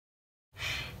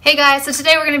Hey guys, so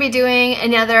today we're going to be doing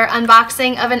another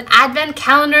unboxing of an advent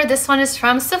calendar. This one is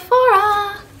from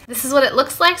Sephora. This is what it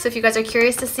looks like, so if you guys are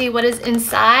curious to see what is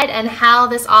inside and how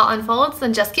this all unfolds,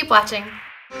 then just keep watching.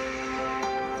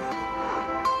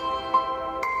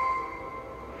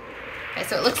 Okay,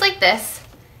 so it looks like this,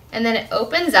 and then it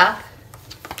opens up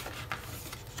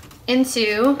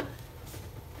into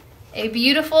a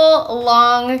beautiful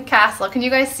long castle. Can you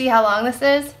guys see how long this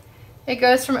is? It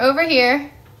goes from over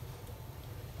here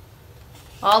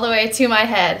all the way to my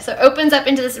head. So it opens up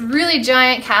into this really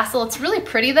giant castle. It's really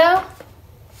pretty though.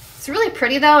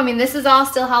 I mean, this is all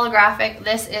still holographic.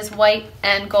 This is white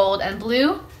and gold and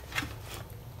blue.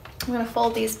 I'm gonna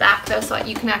fold these back though so that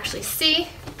you can actually see.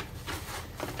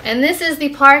 And this is the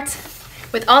part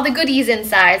with all the goodies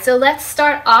inside. So let's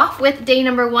start off with day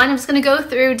number 1. I'm just gonna go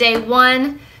through day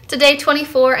 1 to day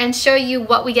 24 and show you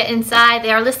what we get inside.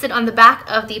 They are listed on the back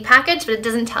of the package, but it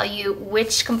doesn't tell you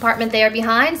which compartment they are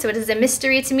behind, so it is a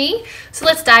mystery to me. So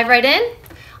let's dive right in.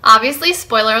 Obviously,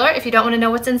 spoiler alert, if you don't want to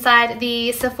know what's inside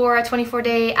the Sephora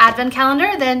 24-day advent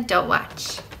calendar, then don't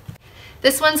watch.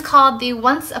 This one's called the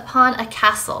Once Upon a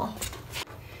Castle.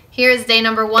 Here is day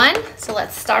number 1, so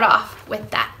let's start off with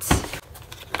that.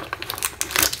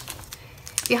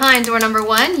 Behind door number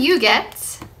 1, you get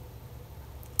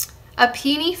a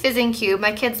peony fizzing cube.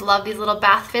 My kids love these little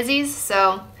bath fizzies,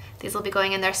 so these will be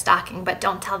going in their stocking, but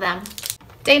don't tell them.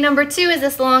 Day number 2 is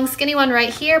this long skinny one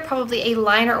right here, probably a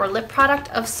liner or lip product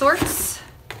of sorts.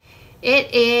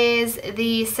 It is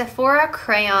the Sephora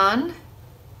crayon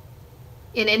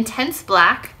in intense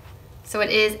black, so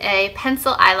it is a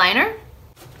pencil eyeliner.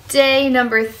 Day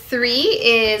number 3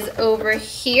 is over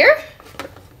here.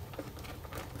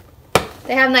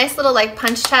 They have nice little like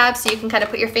punch tabs so you can kind of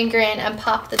put your finger in and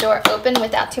pop the door open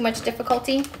without too much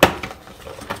difficulty.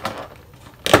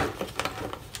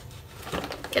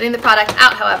 Getting the product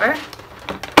out, however,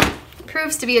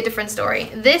 proves to be a different story.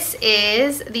 This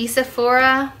is the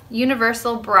Sephora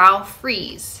Universal Brow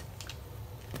Freeze.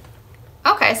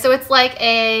 Okay, so it's like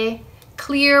a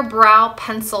clear brow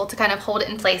pencil to kind of hold it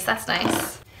in place. That's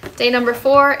nice. Day number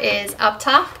 4 is up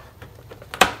top.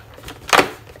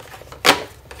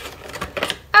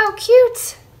 Oh,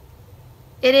 cute!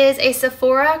 It is a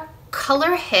Sephora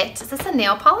Color Hit. Is this a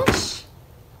nail polish?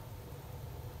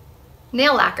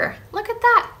 Nail lacquer. Look at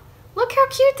that. Look how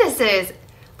cute this is.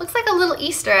 Looks like a little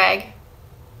Easter egg.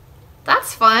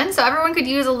 That's fun. So everyone could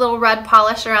use a little red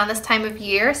polish around this time of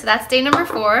year. So that's day number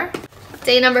 4.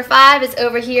 Day number 5 is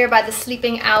over here by the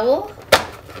sleeping owl.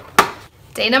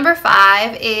 Day number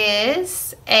 5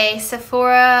 is a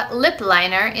Sephora lip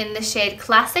liner in the shade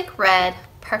Classic Red.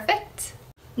 Perfect.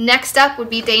 Next up would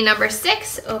be day number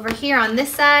 6 over here on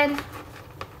this side.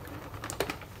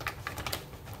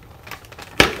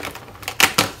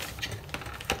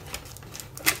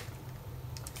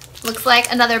 Looks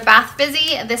like another bath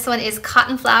fizzy. This one is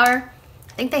Cotton Flower.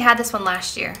 I think they had this one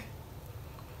last year.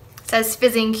 It says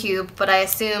fizzing cube, but I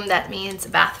assume that means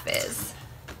bath fizz.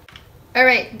 All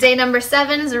right, day number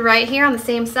 7 is right here on the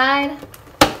same side.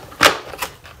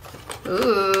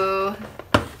 Ooh,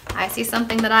 I see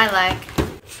something that I like.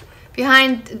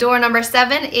 Behind door number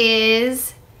 7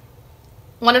 is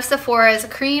one of Sephora's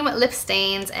cream lip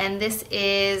stains, and this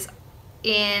is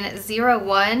in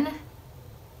 01,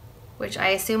 which I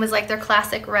assume is like their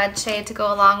classic red shade to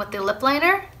go along with the lip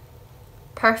liner.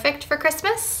 Perfect for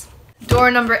Christmas.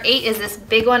 Door number 8 is this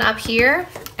big one up here.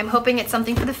 I'm hoping it's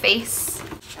something for the face.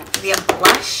 Maybe a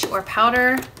blush or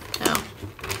powder.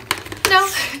 No.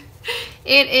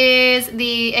 It is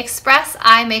the Express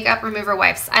Eye Makeup Remover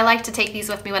Wipes. I like to take these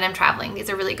with me when I'm traveling.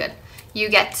 These are really good. You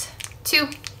get 2.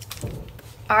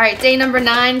 All right, day number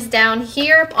 9 is down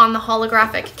here on the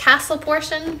holographic castle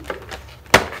portion.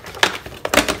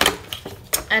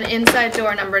 And inside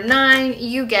door number 9,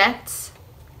 you get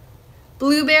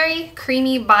Blueberry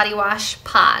Creamy Body Wash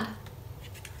Pod.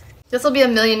 This will be a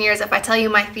million years if I tell you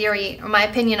my theory or my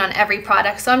opinion on every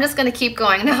product, so I'm just gonna keep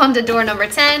going. Now on to door number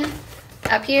 10,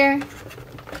 up here.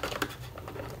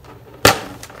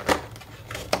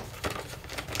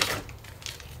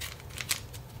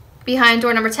 Behind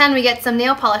door number 10, we get some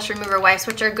nail polish remover wipes,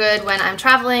 which are good when I'm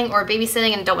traveling or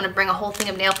babysitting and don't want to bring a whole thing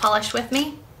of nail polish with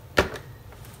me.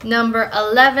 Number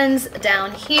 11's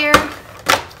down here.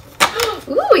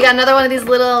 Ooh, we got another one of these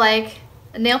little like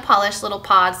nail polish little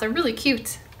pods. They're really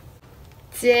cute.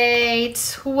 Day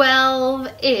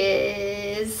 12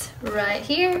 is right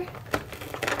here.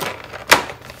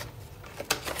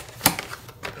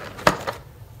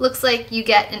 Looks like you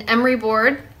get an emery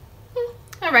board.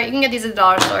 All right, you can get these at the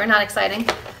dollar store, not exciting.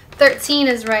 13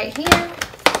 is right here.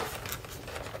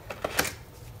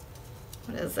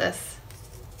 What is this?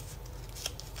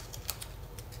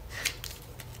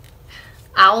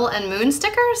 owl and moon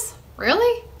stickers?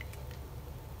 Really?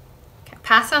 Okay,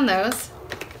 pass on those.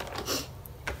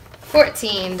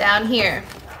 14 down here.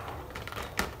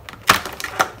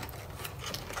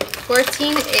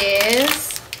 14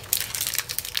 is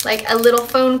like a little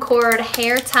phone cord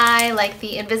hair tie, like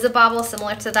the Invisibobble,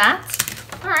 similar to that.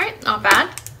 All right, not bad.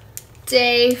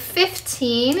 Day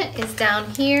 15 is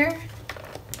down here.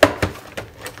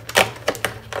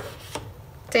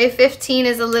 Day 15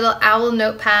 is a little owl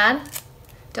notepad.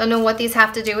 Don't know what these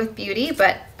have to do with beauty,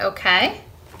 but okay.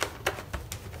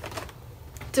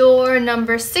 Door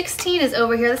number 16 is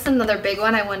over here. This is another big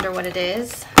one. I wonder what it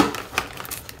is.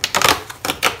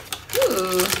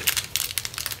 Ooh,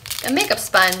 a makeup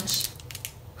sponge.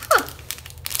 Huh,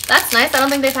 that's nice. I don't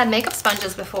think they've had makeup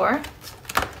sponges before.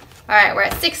 All right, we're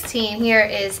at 16. Here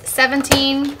is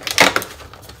 17.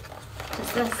 What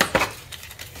is this?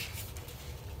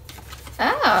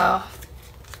 Oh,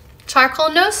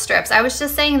 charcoal nose strips. I was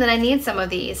just saying that I need some of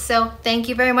these, so thank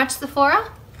you very much,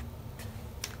 Sephora.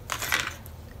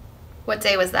 What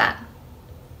day was that?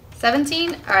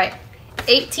 17? All right,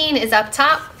 18 is up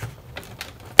top.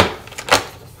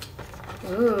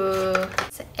 Ooh,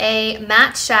 it's a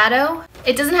matte shadow.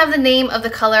 It doesn't have the name of the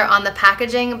color on the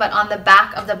packaging, but on the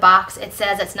back of the box it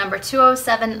says it's number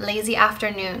 207 Lazy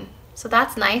Afternoon. So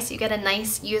that's nice. You get a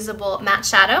nice usable matte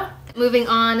shadow. Moving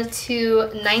on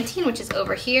to 19, which is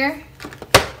over here.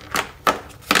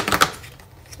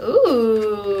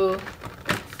 Ooh.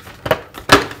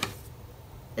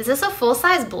 Is this a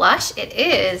full-size blush? It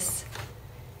is.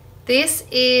 This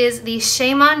is the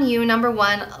Shame on You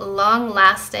 #1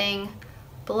 long-lasting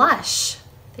blush.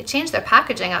 They changed their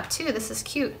packaging up too. This is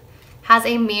cute. Has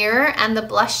a mirror and the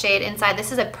blush shade inside.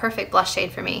 This is a perfect blush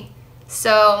shade for me.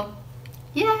 So,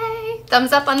 yay!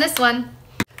 Thumbs up on this one.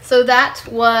 So that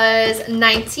was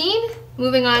 19.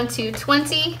 Moving on to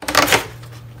 20.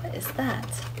 What is that?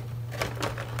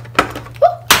 Woo!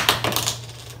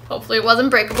 Hopefully it wasn't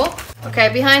breakable. Okay,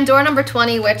 behind door number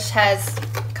 20, which has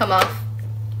come off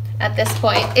at this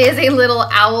point, is a little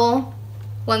owl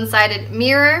one-sided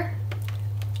mirror.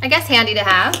 I guess handy to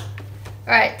have.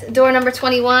 All right, door number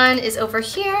 21 is over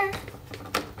here.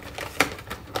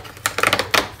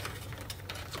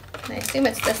 I assume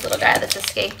it's this little guy that's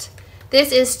escaped.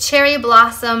 This is Cherry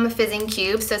Blossom Fizzing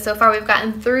Cube. So far we've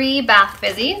gotten 3 bath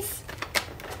fizzies.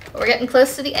 We're getting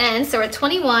close to the end. So we're at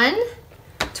 21,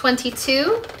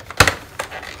 22.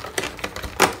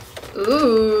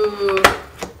 Ooh.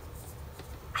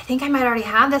 I think I might already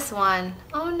have this one.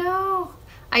 Oh no.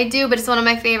 I do, but it's one of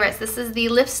my favorites. This is the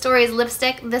Lip Stories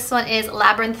lipstick. This one is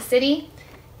Labyrinth City.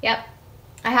 Yep.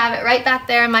 I have it right back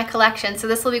there in my collection. So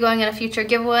this will be going in a future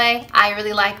giveaway. I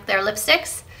really like their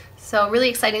lipsticks. So really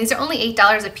exciting. These are only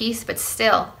 $8 a piece, but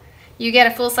still. You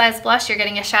get a full-size blush, you're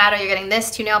getting a shadow, you're getting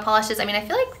this, 2 nail polishes. I mean, I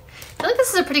feel like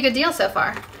this is a pretty good deal so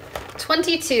far.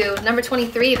 22, number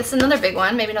 23. This is another big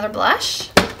one. Maybe another blush.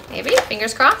 Maybe,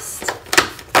 fingers crossed.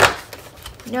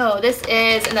 No, this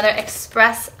is another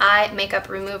Express Eye Makeup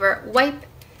Remover Wipe.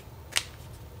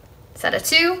 Set of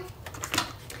 2.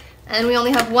 And we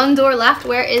only have 1 door left.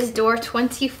 Where is door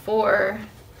 24?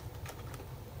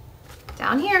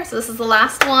 Down here. So this is the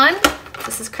last one.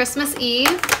 This is Christmas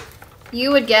Eve.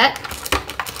 You would get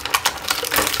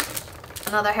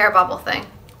another hair bubble thing.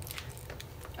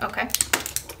 Okay.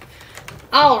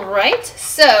 All right,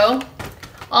 so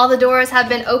all the doors have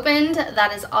been opened.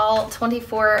 That is all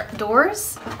 24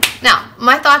 doors. Now,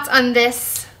 my thoughts on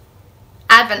this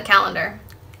advent calendar.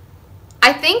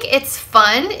 I think it's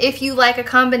fun if you like a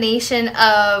combination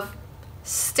of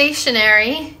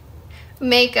stationery,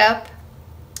 makeup,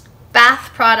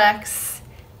 bath products,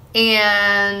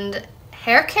 and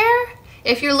hair care.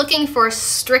 If you're looking for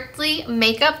strictly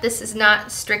makeup, this is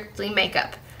not strictly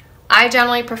makeup. I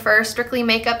generally prefer strictly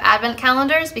makeup advent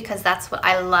calendars because that's what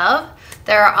I love.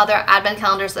 There are other advent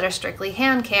calendars that are strictly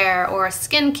hand care or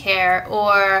skin care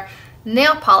or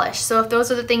nail polish. So if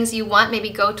those are the things you want, maybe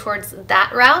go towards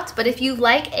that route. But if you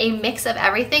like a mix of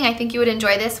everything, I think you would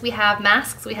enjoy this. We have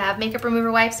masks, we have makeup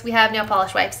remover wipes, we have nail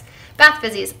polish wipes, bath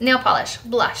fizzies, nail polish,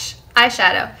 blush,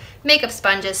 eyeshadow, makeup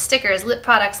sponges, stickers, lip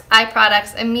products, eye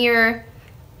products, a mirror,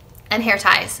 and hair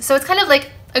ties. So it's kind of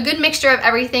like a good mixture of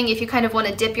everything if you kind of want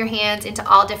to dip your hands into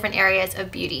all different areas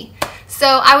of beauty.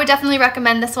 So I would definitely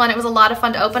recommend this one. It was a lot of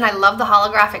fun to open. I love the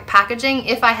holographic packaging.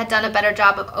 If I had done a better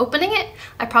job of opening it,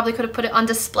 I probably could have put it on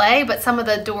display, but some of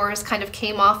the doors kind of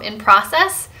came off in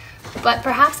process. But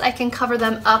perhaps I can cover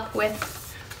them up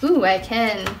with, ooh, I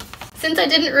can. Since I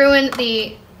didn't ruin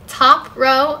the top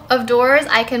row of doors,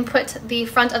 I can put the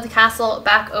front of the castle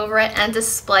back over it and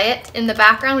display it in the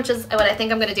background, which is what I think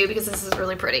I'm going to do because this is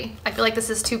really pretty. I feel like this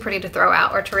is too pretty to throw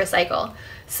out or to recycle.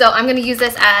 So I'm going to use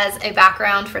this as a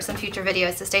background for some future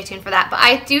videos, so stay tuned for that. But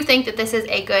I do think that this is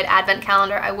a good advent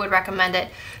calendar. I would recommend it.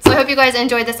 So I hope you guys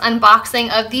enjoyed this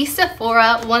unboxing of the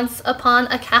Sephora Once Upon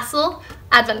a Castle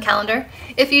advent calendar.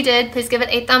 If you did, please give it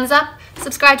a thumbs up,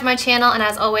 subscribe to my channel, and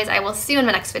as always, I will see you in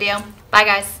my next video. Bye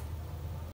guys.